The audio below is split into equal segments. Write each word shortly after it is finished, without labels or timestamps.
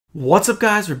What's up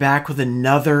guys, we're back with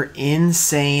another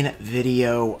insane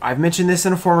video. I've mentioned this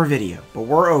in a former video, but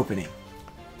we're opening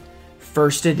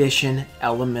first edition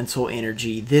Elemental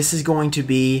Energy. This is going to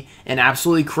be an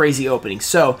absolutely crazy opening.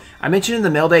 So I mentioned in the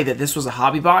mail day that this was a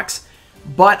hobby box,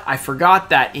 but I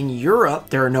forgot that in Europe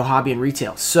there are no hobby and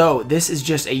retail. So this is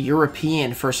just a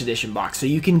European first edition box. So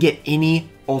you can get any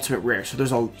ultimate rare. So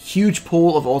there's a huge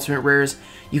pool of ultimate rares.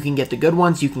 You can get the good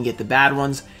ones, you can get the bad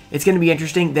ones. It's going to be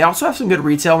interesting. They also have some good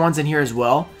retail ones in here as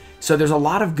well. So there's a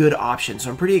lot of good options. So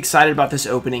I'm pretty excited about this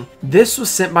opening. This was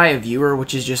sent by a viewer,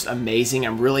 which is just amazing.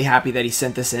 I'm really happy that he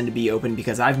sent this in to be opened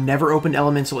because I've never opened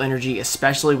Elemental Energy,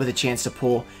 especially with a chance to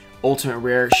pull Ultimate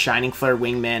Rare Shining Flare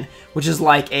Wingman, which is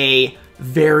like a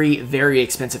very, very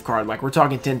expensive card. Like we're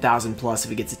talking 10,000 plus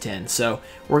if it gets a 10. So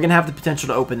we're going to have the potential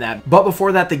to open that. But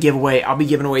before that, the giveaway, I'll be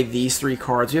giving away these three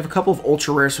cards. We have a couple of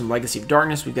ultra rares from Legacy of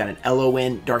Darkness. We've got an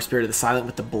LON, Dark Spirit of the Silent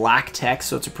with the black text.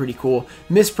 So it's a pretty cool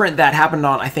misprint that happened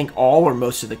on, I think, all or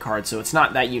most of the cards. So it's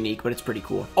not that unique, but it's pretty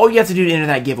cool. All you have to do to enter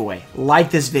that giveaway, like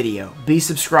this video, be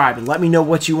subscribed, and let me know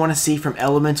what you want to see from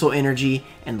Elemental Energy,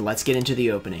 and let's get into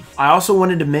the opening. I also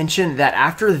wanted to mention that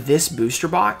after this booster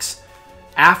box,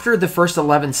 after the first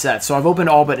 11 sets, so I've opened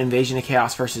all but Invasion of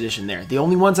Chaos First Edition there. The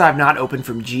only ones I've not opened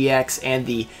from GX and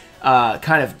the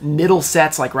kind of middle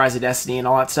sets like Rise of Destiny and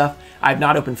all that stuff, I've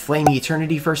not opened Flaming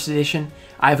Eternity First Edition.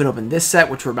 I haven't opened this set,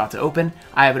 which we're about to open.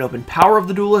 I haven't opened Power of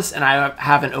the Duelist, and I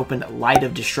haven't opened Light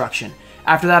of Destruction.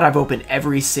 After that, I've opened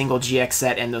every single GX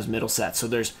set and those middle sets. So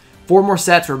there's 4 more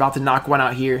sets. We're about to knock one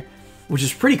out here, which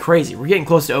is pretty crazy. We're getting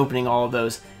close to opening all of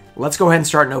those. Let's go ahead and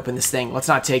start and open this thing. Let's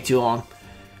not take too long.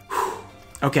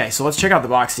 Okay, so let's check out the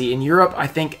box. See, in Europe, I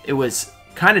think it was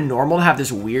kind of normal to have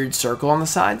this weird circle on the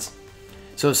sides.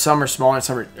 So some are smaller and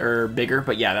some are bigger,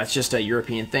 but yeah, that's just a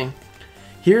European thing.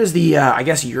 Here's the, I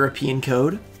guess, European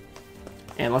code.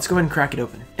 And let's go ahead and crack it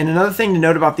open. And another thing to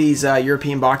note about these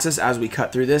European boxes as we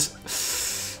cut through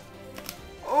this.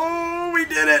 Oh, we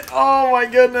did it. Oh my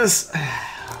goodness.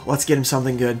 Let's get him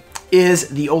something good. Is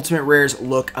the Ultimate Rares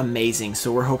look amazing.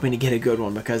 So we're hoping to get a good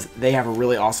one because they have a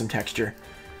really awesome texture.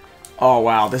 Oh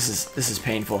wow, this is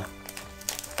painful.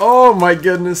 Oh my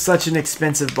goodness, such an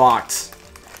expensive box.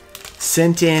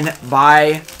 Sent in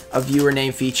by a viewer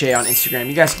named Fiche on Instagram.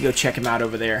 You guys can go check him out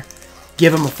over there.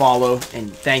 Give him a follow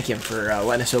and thank him for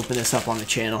letting us open this up on the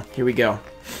channel. Here we go.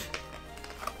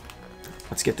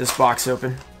 Let's get this box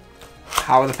open.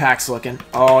 How are the packs looking?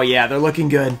 Oh yeah, they're looking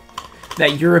good.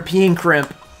 That European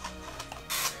crimp.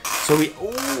 So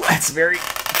ooh, that's a very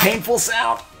painful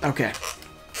sound. Okay.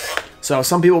 So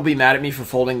some people will be mad at me for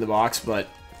folding the box, but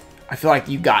I feel like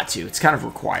you got to. It's kind of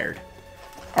required.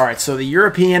 Alright, so the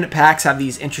European packs have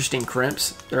these interesting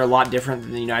crimps. They're a lot different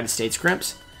than the United States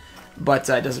crimps, but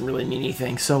it doesn't really mean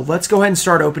anything. So let's go ahead and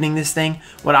start opening this thing.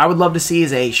 What I would love to see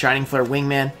is a Shining Flare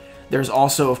Wingman. There's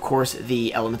also, of course,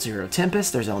 the Elemental Hero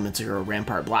Tempest. There's Elemental Hero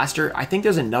Rampart Blaster. I think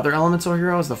there's another Elemental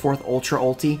Hero as the 4th Ultra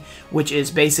Ulti, which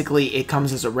is basically, it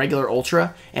comes as a regular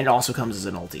Ultra, and it also comes as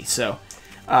an Ulti. So,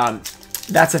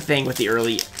 that's a thing with the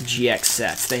early GX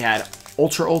sets. They had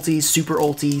Ultra Ultis, Super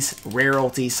Ultis, Rare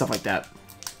Ultis, stuff like that.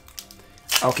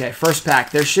 Okay, first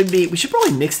pack. We should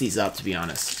probably mix these up, to be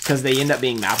honest, because they end up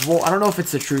being mappable. I don't know if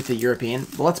it's the truth of European,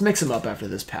 but let's mix them up after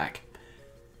this pack.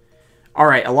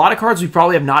 Alright, a lot of cards we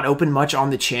probably have not opened much on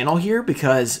the channel here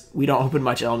because we don't open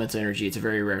much Elemental Energy. It's a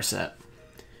very rare set.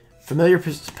 Familiar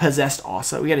Possessed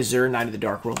Asa. We got Azure, Knight of the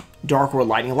Dark World. Dark World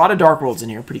Lightning. A lot of Dark Worlds in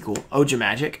here. Pretty cool. Oja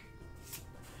Magic.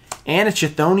 And a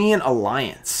Chthonian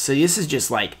Alliance. So this is just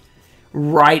like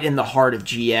right in the heart of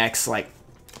GX, like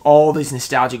all these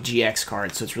nostalgic GX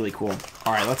cards. So it's really cool.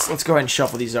 All right, let's go ahead and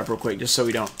shuffle these up real quick, just so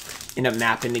we don't end up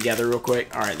mapping together real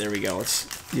quick. All right, there we go. Let's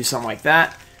do something like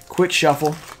that. Quick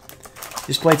shuffle.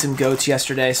 Just played some goats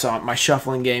yesterday, so my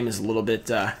shuffling game is a little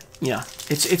bit, you know,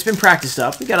 it's been practiced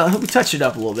up. We touched it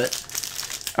up a little bit.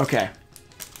 Okay.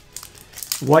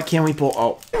 What can we pull?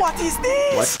 Oh, what is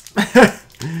this? What?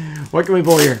 What can we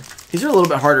pull here? These are a little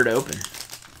bit harder to open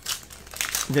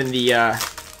than the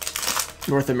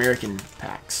North American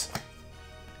packs.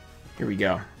 Here we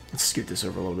go. Let's scoot this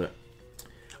over a little bit.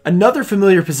 Another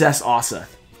Familiar Possessed Asa.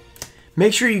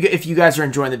 Make sure if you guys are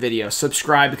enjoying the video,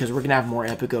 subscribe because we're going to have more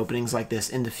epic openings like this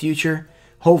in the future.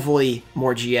 Hopefully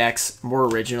more GX, more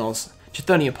originals.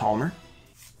 Chthonian Palmer.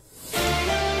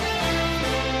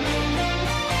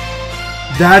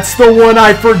 That's the one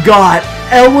I forgot.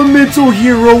 Elemental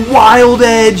Hero Wild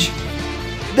Edge.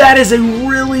 That is a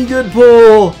really good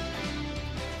pull.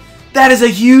 That is a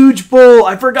huge pull.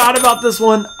 I forgot about this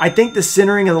one. I think the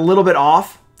centering is a little bit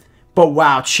off. But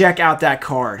wow, check out that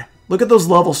card. Look at those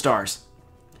level stars.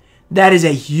 That is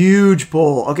a huge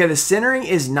pull. Okay, the centering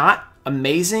is not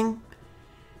amazing.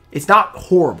 It's not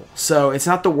horrible, so it's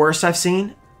not the worst I've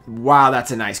seen. Wow,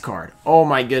 that's a nice card. Oh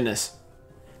my goodness.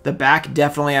 The back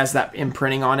definitely has that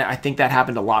imprinting on it. I think that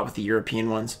happened a lot with the European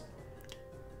ones.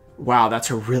 Wow, that's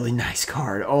a really nice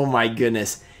card. Oh my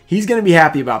goodness. He's going to be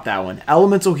happy about that one.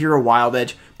 Elemental Hero Wild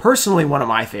Edge. Personally, one of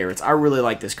my favorites. I really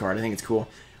like this card. I think it's cool.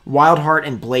 Wild Heart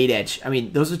and Blade Edge. I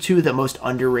mean, those are two of the most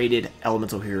underrated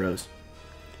Elemental Heroes.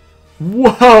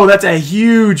 Whoa, that's a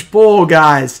huge pull,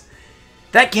 guys.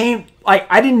 That came, like,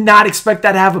 I did not expect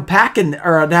that to have a pack in,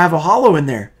 or to have a holo in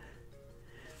there.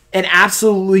 An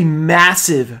absolutely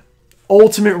massive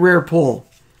ultimate rare pull.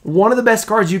 One of the best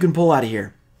cards you can pull out of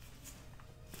here.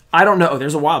 I don't know. Oh,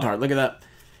 there's a Wild Heart. Look at that.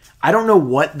 I don't know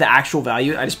what the actual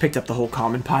value. I just picked up the whole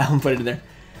common pile and put it in there.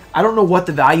 I don't know what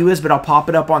the value is, but I'll pop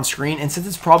it up on screen. And since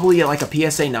it's probably like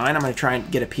a PSA 9, I'm going to try and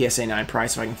get a PSA 9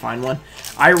 price if I can find one.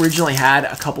 I originally had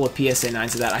a couple of PSA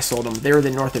 9s of that. I sold them. They were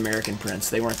the North American prints.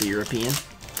 They weren't the European.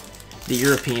 The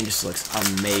European just looks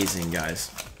amazing, guys.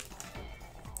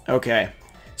 Okay.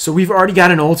 So we've already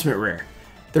got an ultimate rare.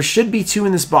 There should be 2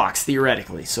 in this box,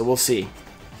 theoretically. So we'll see.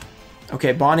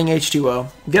 Okay, Bonding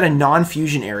H2O. We got a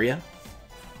non-fusion area.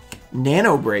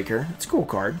 Nano Breaker. That's a cool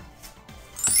card.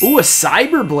 Ooh, a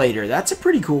Cyber Blader. That's a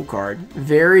pretty cool card.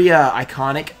 Very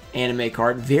iconic anime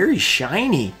card. Very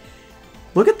shiny.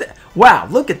 Look at that. Wow,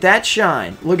 look at that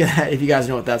shine. Look at that. If you guys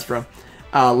know what that's from,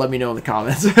 let me know in the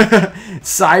comments.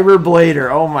 Cyber Blader.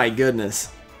 Oh my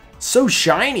goodness. So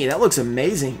shiny. That looks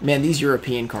amazing. Man, these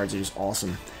European cards are just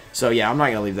awesome. So yeah, I'm not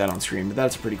going to leave that on screen, but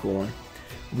that's a pretty cool one.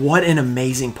 What an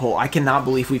amazing pull. I cannot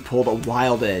believe we pulled a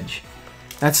Wild Edge.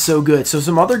 That's so good. So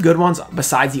some other good ones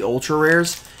besides the ultra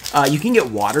rares. You can get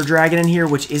Water Dragon in here,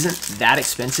 which isn't that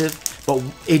expensive, but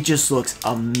it just looks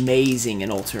amazing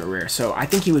in ultimate rare. So I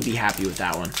think he would be happy with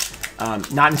that one.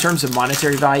 Not in terms of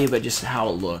monetary value, but just how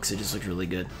it looks. It just looks really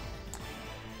good.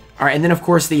 All right, and then of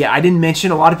course I didn't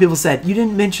mention. A lot of people said you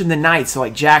didn't mention the knights, so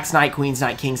like Jack's Knight, Queen's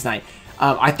Knight, King's Knight.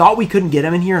 I thought we couldn't get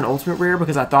them in here in ultimate rare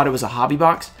because I thought it was a hobby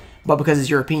box, but because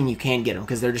it's European, you can get them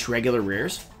because they're just regular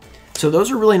rares. So those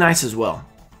are really nice as well.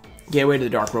 Gateway to the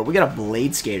Dark World. We got a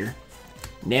Blade Skater,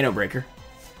 Nano Breaker,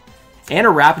 and a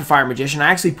Rapid Fire Magician.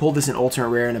 I actually pulled this in ultimate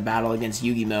rare in a battle against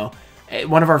Yugioh.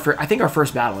 One of our, I think our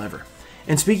first battle ever.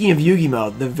 And speaking of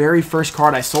Yugioh, the very first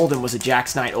card I sold him was a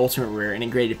Jack's Knight ultimate rare and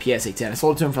engraved a PSA 10. I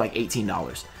sold it to him for like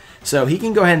 $18. So he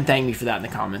can go ahead and thank me for that in the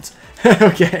comments.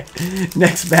 Okay,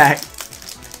 next back.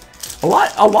 A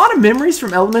lot of memories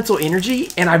from Elemental Energy,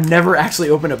 and I've never actually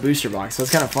opened a booster box, so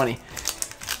it's kind of funny.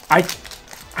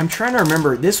 I'm trying to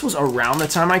remember. This was around the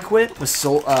time I quit, with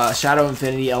Shadow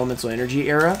Infinity Elemental Energy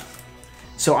era.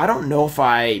 So I don't know if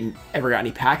I ever got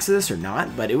any packs of this or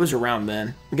not, but it was around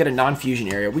then. We got a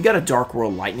non-fusion area. We got a Dark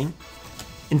World Lightning,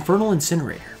 Infernal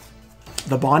Incinerator,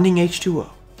 the Bonding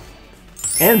H2O,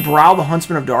 and Brawl the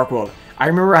Huntsman of Dark World. I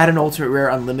remember I had an ultimate rare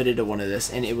unlimited to one of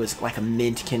this, and it was like a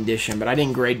mint condition, but I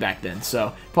didn't grade back then,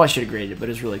 so probably should have graded it, but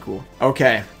it was really cool.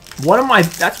 Okay,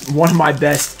 that's one of my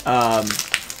best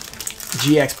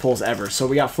GX pulls ever. So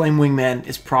we got Flame Wingman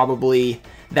is probably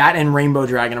that, and Rainbow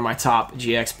Dragon are my top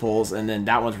GX pulls, and then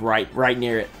that one's right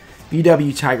near it.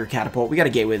 VW Tiger Catapult. We got a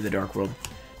Gateway to the Dark World.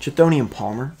 Chthonian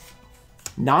Palmer,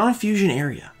 non-fusion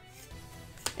area,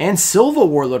 and Silva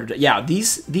Warlord. Yeah,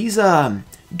 these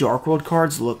Dark World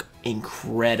cards look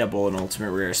incredible in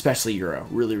ultimate rare, especially Euro.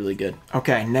 Really, really good.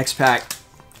 Okay, next pack.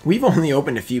 We've only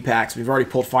opened a few packs. We've already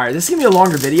pulled fire. This is gonna be a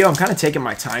longer video. I'm kind of taking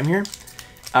my time here.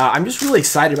 I'm just really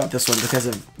excited about this one because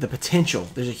of the potential.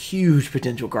 There's a huge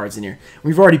potential cards in here.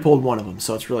 We've already pulled one of them,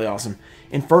 so it's really awesome.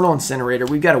 Infernal Incinerator.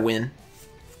 We've got to win.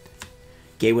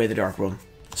 Gateway to the Dark World.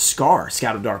 Scar,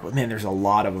 Scout of Dark World. Man, there's a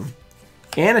lot of them.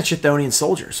 And a Chthonian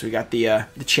Soldier. So we got the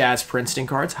Chaz Princeton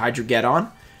cards.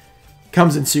 Hydrogeddon.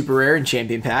 Comes in super rare and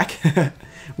champion pack.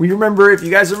 We remember, if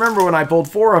you guys remember when I pulled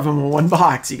 4 of them in one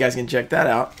box, you guys can check that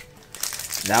out.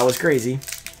 That was crazy.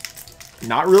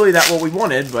 Not really that what we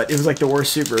wanted, but it was like the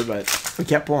worst super, but we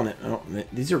kept pulling it. Oh,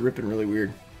 these are ripping really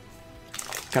weird.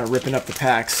 Kind of ripping up the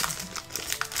packs.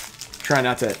 Try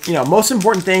not to, most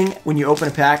important thing when you open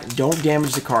a pack, don't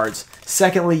damage the cards.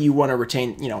 Secondly, you want to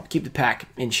retain, keep the pack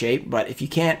in shape, but if you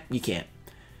can't, you can't.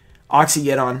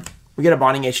 Oxygeddon. We get a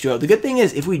Bonding H2O. The good thing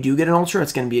is, if we do get an Ultra,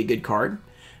 it's going to be a good card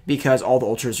because all the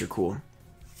Ultras are cool.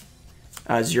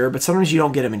 Zero, but sometimes you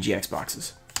don't get them in GX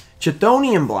boxes.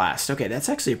 Chthonian Blast. Okay, that's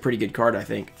actually a pretty good card, I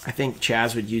think. I think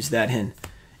Chaz would use that in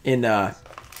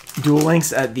Duel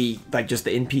Links at just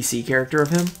the NPC character of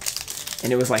him,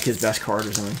 and it was like his best card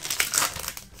or something.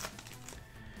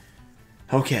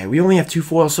 Okay, we only have 2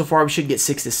 foils so far. We should get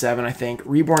 6 to 7, I think.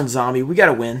 Reborn Zombie. We got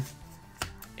to win.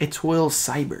 Etoile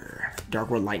Cyber. Dark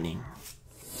World Lightning.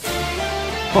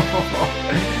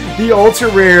 The ultra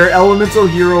rare Elemental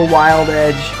Hero Wild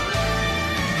Edge.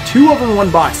 2 of them in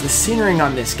 1 box. The centering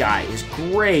on this guy is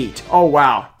great. Oh,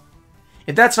 wow.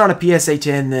 If that's not a PSA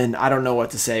 10, then I don't know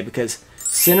what to say, because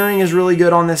centering is really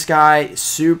good on this guy.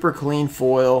 Super clean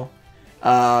foil.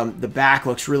 The back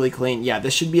looks really clean. Yeah,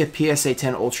 this should be a PSA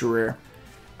 10 ultra rare.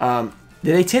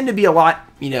 They tend to be a lot,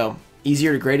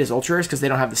 easier to grade as ultra rares because they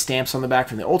don't have the stamps on the back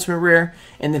from the ultimate rare.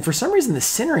 And then for some reason, the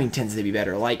centering tends to be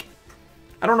better. Like,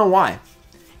 I don't know why.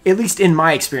 At least in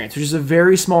my experience, which is a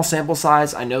very small sample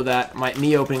size. I know that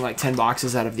me opening like 10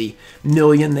 boxes out of the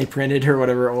million they printed or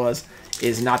whatever it was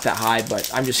is not that high,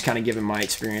 but I'm just kind of giving my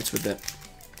experience with it.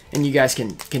 And you guys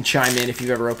can chime in if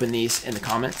you've ever opened these in the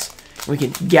comments. We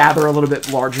can gather a little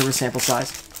bit larger of a sample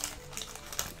size.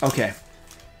 Okay.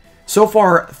 So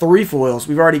far, 3 foils.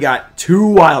 We've already got 2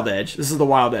 Wild Edge. This is the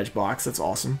Wild Edge box. That's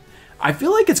awesome. I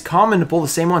feel like it's common to pull the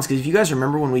same ones, because if you guys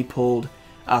remember when we pulled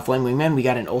Flame Wingman, we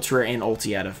got an Ultra Rare and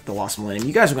Ulti out of the Lost Millennium.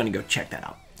 You guys are going to go check that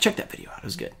out. Check that video out. It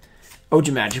was good.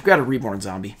 Yugioh Magic. We got a Reborn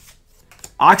Zombie.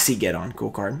 Oxygeddon.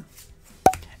 Cool card.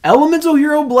 Elemental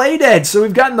Hero Blade Edge. So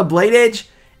we've gotten the Blade Edge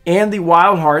and the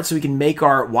Wild Heart, so we can make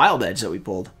our Wild Edge that we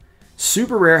pulled.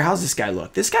 Super rare. How's this guy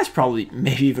look? This guy's probably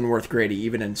maybe even worth grading,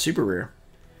 even in super rare.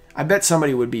 I bet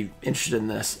somebody would be interested in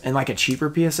this. And like a cheaper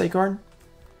PSA card.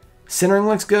 Centering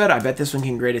looks good. I bet this one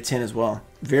can grade a 10 as well.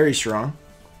 Very strong.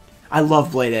 I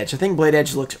love Blade Edge. I think Blade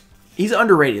Edge looks... He's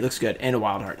underrated. He looks good. And a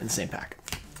Wild Heart in the same pack.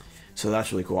 So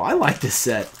that's really cool. I like this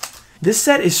set. This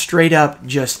set is straight up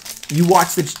just... You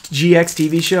watch the GX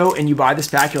TV show and you buy this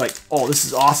pack. You're like, oh, this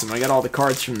is awesome. I got all the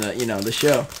cards from the, the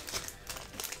show.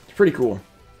 It's pretty cool.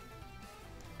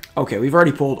 Okay, we've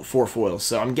already pulled 4 foils.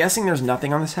 So I'm guessing there's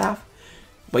nothing on this half.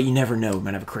 But you never know. We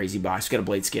might have a crazy box. We got a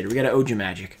Blade Skater. We got an Yugioh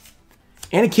Magic.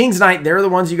 And a King's Knight. They're the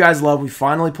ones you guys love. We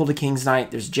finally pulled a King's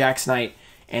Knight. There's Jack's Knight.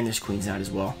 And there's Queen's Knight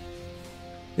as well.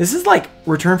 This is like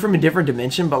Return from a Different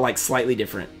Dimension, but like slightly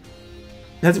different.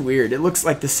 That's weird. It looks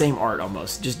like the same art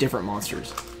almost. Just different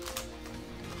monsters.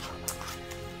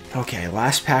 Okay,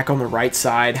 last pack on the right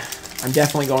side. I'm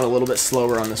definitely going a little bit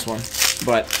slower on this one.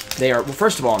 But they are, well,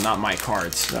 first of all, not my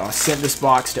cards. So I sent this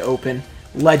box to open.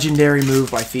 Legendary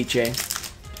move by Fiche.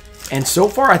 And so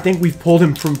far, I think we've pulled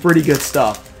him from pretty good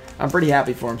stuff. I'm pretty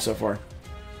happy for him so far.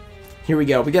 Here we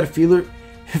go. We got a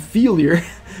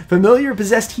Familiar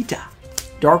Possessed Hita.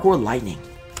 Dark World Lightning.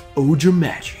 Yugioh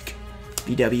Magic.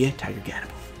 BW Tiger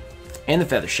Cannibal. And the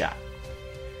Feather Shot.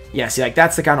 Yeah, see, like,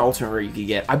 that's the kind of ultimate rare you could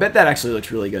get. I bet that actually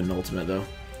looks really good in ultimate, though.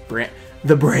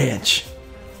 The Branch.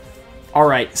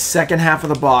 Alright, second half of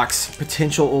the box.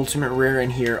 Potential ultimate rare in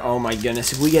here. Oh my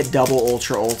goodness. If we get double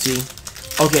ultra ulti...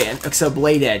 Okay, and so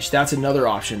Blade Edge, that's another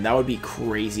option. That would be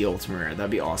crazy ultimate rare.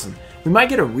 That'd be awesome. We might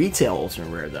get a retail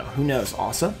ultimate rare, though. Who knows?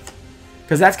 Awesome.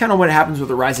 Because that's kind of what happens with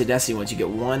the Rise of Destiny once you get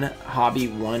 1 hobby,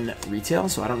 1 retail.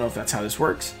 So I don't know if that's how this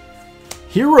works.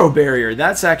 Hero Barrier.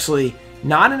 That's actually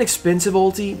not an expensive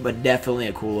ulti, but definitely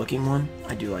a cool looking one.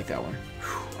 I do like that one.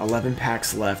 Whew, 11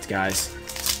 packs left, guys.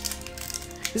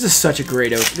 This is such a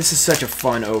great open. This is such a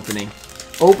fun opening.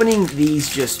 Opening these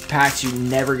just packs you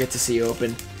never get to see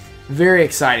open. Very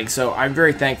exciting. So I'm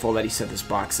very thankful that he sent this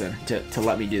box in to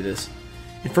let me do this.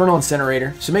 Infernal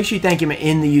Incinerator. So make sure you thank him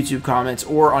in the YouTube comments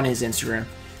or on his Instagram.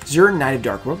 Zerg Knight of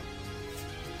Dark World.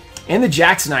 And the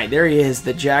Jack's Knight. There he is.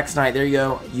 The Jack's Knight. There you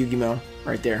go. Yugioh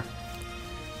right there.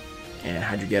 And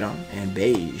Hydrogeddon. And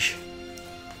Beige.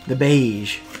 The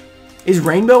Beige. Is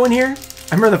Rainbow in here?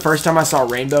 I remember the first time I saw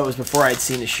Rainbow, it was before I had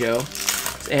seen the show.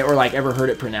 Or like ever heard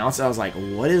it pronounced. I was like,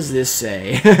 what does this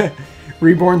say?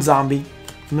 Reborn Zombie.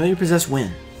 Familiar Possessed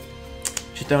Win.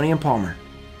 Chthonian Palmer.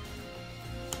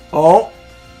 Oh.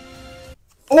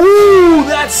 Oh,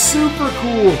 that's super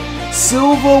cool.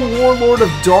 Silva Warlord of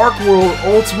Dark World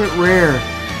Ultimate Rare.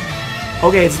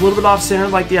 Okay, it's a little bit off-center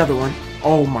like the other one.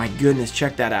 Oh my goodness,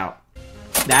 check that out.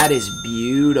 That is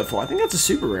beautiful. I think that's a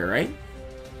super rare, right?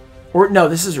 Or, no,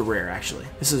 this is a rare, actually.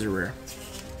 This is a rare.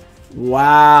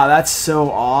 Wow, that's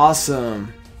so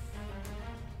awesome.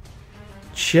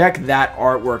 Check that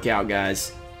artwork out,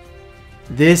 guys.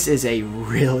 This is a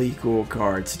really cool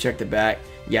card. So check the back.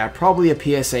 Yeah, probably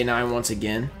a PSA 9 once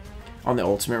again on the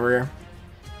Ultimate Rare.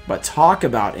 But talk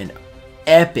about an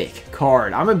epic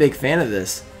card. I'm a big fan of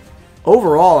this.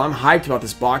 Overall, I'm hyped about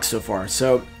this box so far.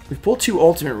 So we've pulled 2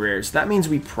 Ultimate Rares. That means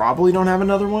we probably don't have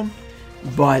another one.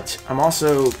 But I'm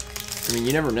also, I mean,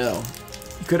 you never know.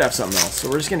 You could have something else. So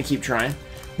we're just going to keep trying.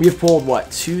 We have pulled,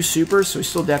 what, 2 Supers? So we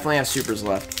still definitely have Supers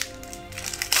left.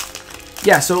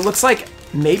 Yeah, so it looks like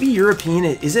maybe European,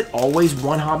 is it always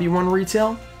 1 hobby, 1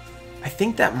 retail? I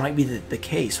think that might be the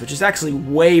case, which is actually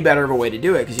way better of a way to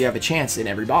do it because you have a chance in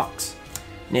every box.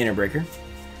 Nano Breaker,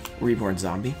 Reborn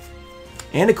Zombie,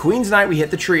 And a Queen's Knight, we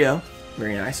hit the trio.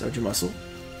 Very nice, Oja Muscle.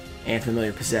 And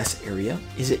Familiar Possess Area.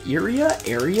 Is it Area?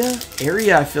 Area?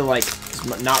 Area, I feel like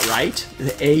is not right.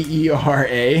 The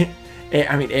A-E-R-A.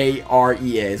 I mean,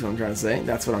 A-R-E-A is what I'm trying to say.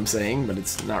 That's what I'm saying, but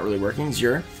it's not really working.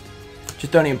 Zure.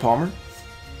 Chthonian Palmer.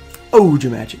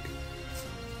 Oja Magic.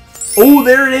 Oh,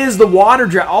 there it is, the Water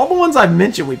Dragon. All the ones I've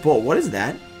mentioned we pulled. What is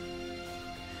that?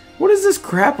 What is this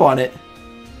crap on it?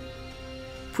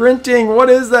 Printing, what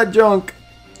is that junk?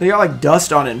 They got like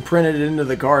dust on it and printed it into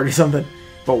the card or something.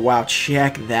 But wow,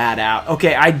 check that out.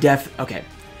 Okay,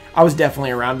 I was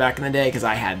definitely around back in the day because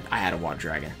I had a Water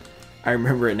Dragon. I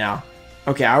remember it now.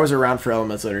 Okay, I was around for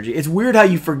Elemental Energy. It's weird how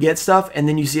you forget stuff and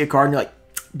then you see a card and you're like,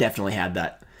 definitely had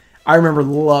that. I remember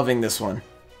loving this one.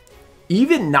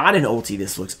 Even not an ulti,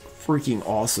 this looks freaking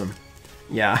awesome.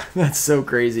 Yeah, that's so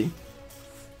crazy.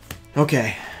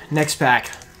 Okay, next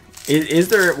pack. Is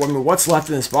there, I mean, what's left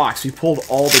in this box? We pulled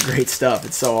all the great stuff.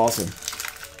 It's so awesome.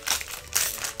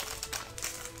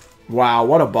 Wow,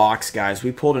 what a box, guys.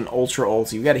 We pulled an Ultra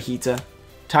Ulti. We got a Hita,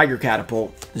 Tiger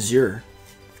Catapult, Zure,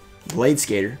 Blade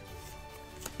Skater,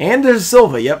 and there's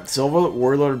Silva. Yep, Silva,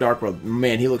 Warlord of Dark World.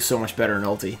 Man, he looks so much better in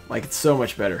Ulti. Like, it's so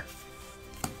much better.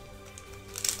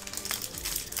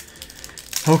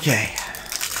 Okay.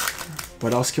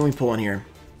 What else can we pull in here?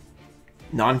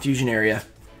 Non-fusion area.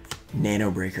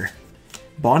 Nano Breaker.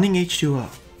 Bonding H2O.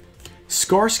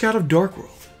 Scar Scout of Dark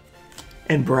World.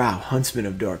 And Brow, Huntsman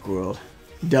of Dark World.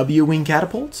 W-Wing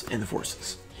Catapults and the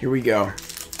Forces. Here we go.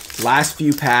 Last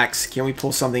few packs. Can we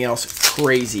pull something else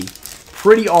crazy?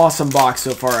 Pretty awesome box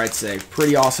so far, I'd say.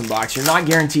 Pretty awesome box. You're not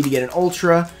guaranteed to get an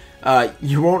Ultra.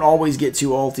 You won't always get 2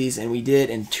 ultis, and we did,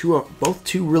 and both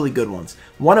two really good ones.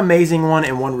 One amazing one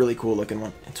and one really cool looking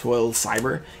one. Toil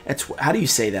Cyber. How do you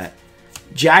say that?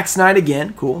 Jack's Knight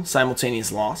again. Cool.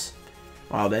 Simultaneous Loss.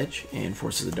 Wild Edge and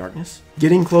Forces of Darkness.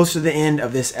 Getting close to the end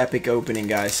of this epic opening,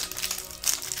 guys.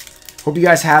 Hope you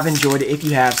guys have enjoyed it. If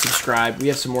you have, subscribe. We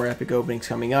have some more epic openings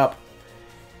coming up.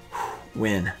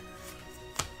 When?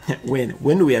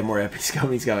 When do we have more epic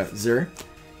openings coming up? Zure.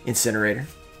 Incinerator.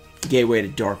 Gateway to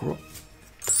Dark World.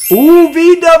 Ooh,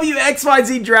 VW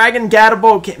XYZ Dragon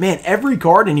Catapult. Man, every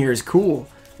card in here is cool.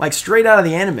 Like straight out of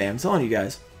the anime, I'm telling you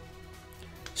guys.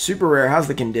 Super rare. How's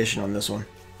the condition on this one?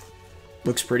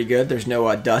 Looks pretty good. There's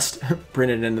no dust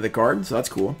printed into the card, so that's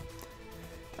cool.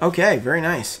 Okay, very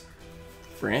nice.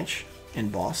 Branch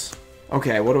and Boss.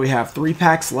 Okay, what do we have? 3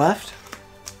 packs left?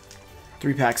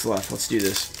 3 packs left. Let's do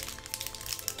this.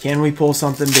 Can we pull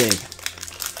something big?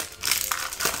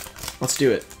 Let's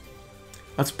do it.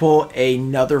 Let's pull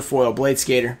another foil. Blade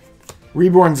Skater.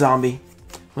 Reborn Zombie.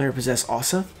 Layer Possess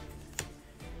Asa.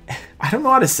 I don't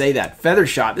know how to say that. Feather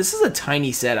Shot. This is a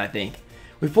tiny set, I think.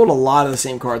 We pulled a lot of the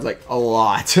same cards, like a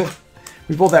lot.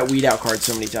 We pulled that Weed Out card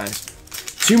so many times.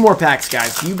 2 more packs,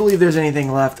 guys. Do you believe there's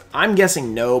anything left? I'm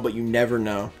guessing no, but you never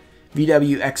know.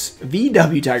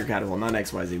 VW Tiger Catapult, not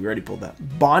XYZ. We already pulled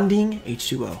that. Bonding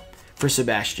H2O for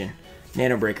Sebastian.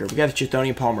 Nano Breaker. We got a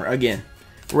Chthonian Palmer again.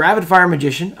 Rapid Fire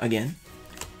Magician again.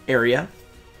 Area.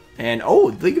 And,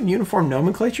 oh, League of Uniform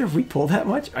Nomenclature. Have we pulled that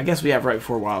much? I guess we have right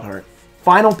before Wildheart.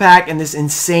 Final pack in this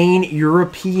insane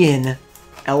European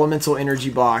Elemental Energy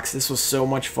box. This was so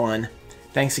much fun.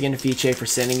 Thanks again to Fiche for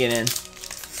sending it in.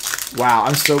 Wow,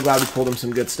 I'm so glad we pulled him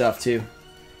some good stuff too.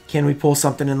 Can we pull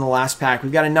something in the last pack?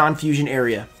 We've got a non-fusion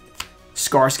area.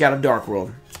 Scar Scout of Dark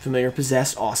World. Familiar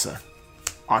Possessed Asa.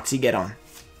 Oxygeddon.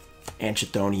 And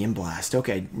Chthonian Blast.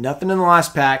 Okay, nothing in the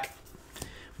last pack.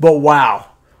 But wow,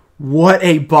 what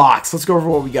a box. Let's go over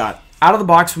what we got. Out of the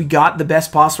box, we got the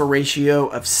best possible ratio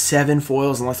of 7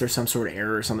 foils, unless there's some sort of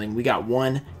error or something. We got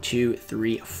 1, 2,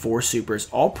 3, 4 supers.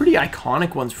 All pretty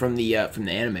iconic ones from the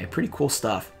anime. Pretty cool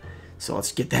stuff. So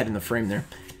let's get that in the frame there.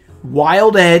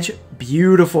 Wild Edge,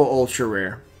 beautiful ultra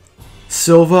rare.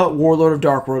 Silva, Warlord of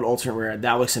Dark World, ultimate rare.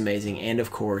 That looks amazing. And of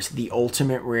course, the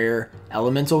ultimate rare,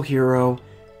 Elemental Hero,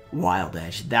 Wild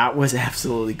Edge. That was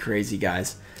absolutely crazy,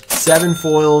 guys. 7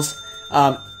 foils.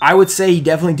 I would say he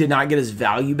definitely did not get his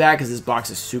value back because this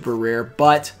box is super rare,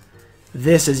 but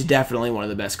this is definitely one of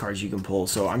the best cards you can pull,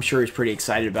 so I'm sure he's pretty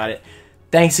excited about it.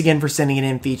 Thanks again for sending it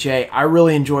in, Fiche. I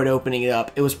really enjoyed opening it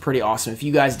up. It was pretty awesome. If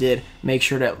you guys did, make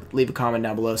sure to leave a comment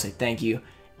down below, say thank you.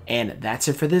 And that's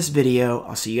it for this video.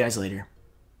 I'll see you guys later.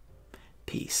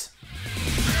 Peace.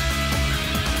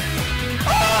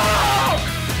 Oh!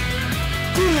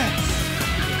 Yes!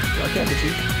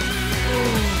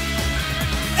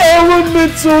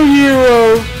 Elemental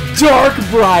Hero, Dark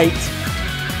Bright.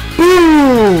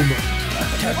 Boom!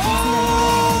 Oh!